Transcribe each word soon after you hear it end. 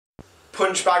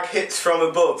punch bag hits from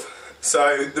above.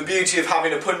 So the beauty of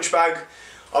having a punch bag,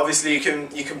 obviously you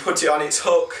can put it on its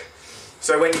hook,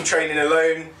 so when you're training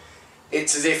alone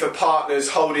it's as if a partner's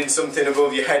holding something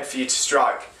above your head for you to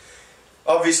strike.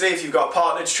 Obviously if you've got a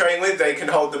partner to train with, they can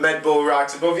hold the med ball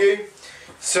right above you.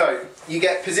 So you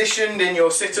get positioned in your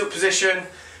sit-up position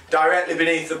directly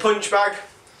beneath the punch bag.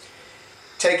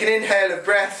 Take an inhale of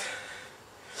breath,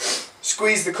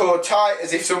 squeeze the cord tight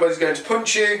as if somebody's going to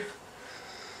punch you.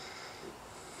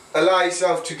 Allow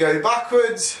yourself to go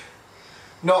backwards,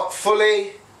 not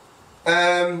fully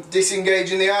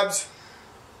disengaging the abs.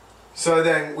 So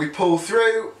then we pull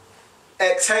through,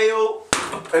 exhale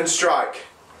and strike.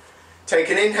 Take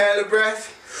an inhale of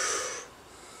breath,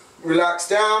 relax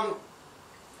down,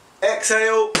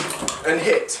 exhale and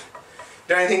hit.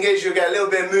 The only thing is you'll get a little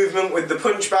bit of movement with the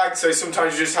punch bag, so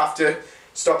sometimes you just have to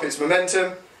stop its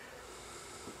momentum.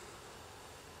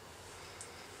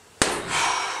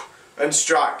 And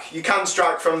strike. You can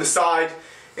strike from the side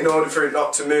in order for it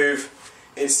not to move.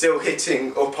 It's still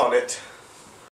hitting up on it.